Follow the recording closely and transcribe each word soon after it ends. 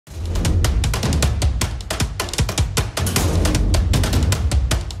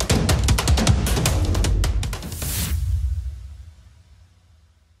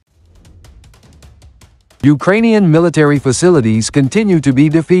Ukrainian military facilities continue to be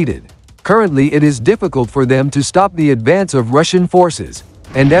defeated. Currently it is difficult for them to stop the advance of Russian forces,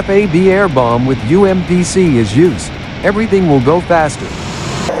 and FAB air bomb with UMPC is used. Everything will go faster.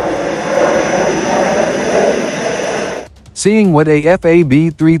 Seeing what a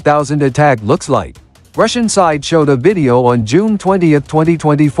FAB 3000 attack looks like, Russian side showed a video on June 20,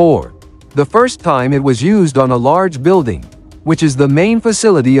 2024. The first time it was used on a large building, which is the main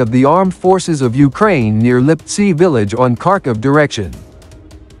facility of the armed forces of Ukraine near Liptsy village on Kharkiv direction.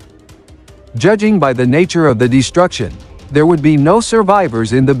 Judging by the nature of the destruction, there would be no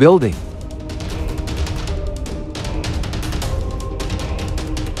survivors in the building.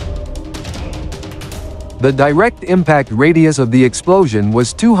 The direct impact radius of the explosion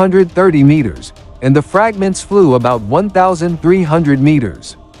was 230 meters, and the fragments flew about 1,300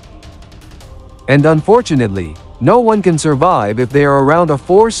 meters. And unfortunately, no one can survive if they are around a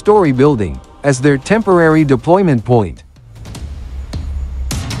 4-story building, as their temporary deployment point.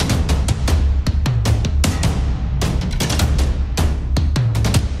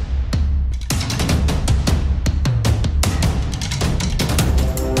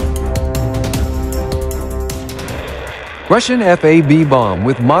 Russian FAB bomb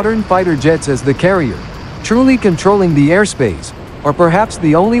with modern fighter jets as the carrier, truly controlling the airspace, or perhaps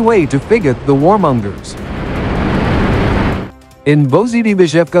the only way to fight the warmongers. In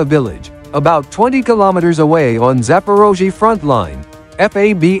Bozydibizhevka village, about 20 kilometers away on Zaporozhye front line,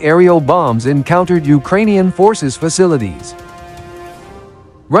 FAB aerial bombs encountered Ukrainian forces facilities.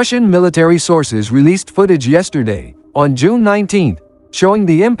 Russian military sources released footage yesterday, on June 19, showing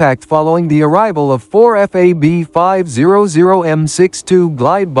the impact following the arrival of 4 FAB 500M62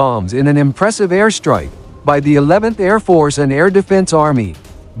 glide bombs in an impressive airstrike by the 11th Air Force and Air Defense Army,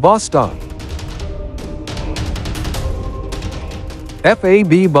 Vostok.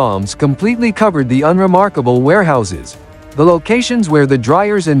 FAB bombs completely covered the unremarkable warehouses, the locations where the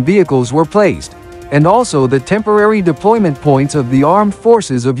dryers and vehicles were placed, and also the temporary deployment points of the armed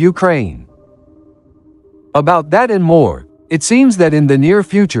forces of Ukraine. About that and more, it seems that in the near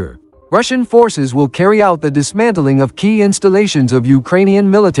future, Russian forces will carry out the dismantling of key installations of Ukrainian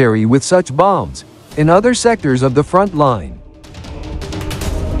military with such bombs in other sectors of the front line.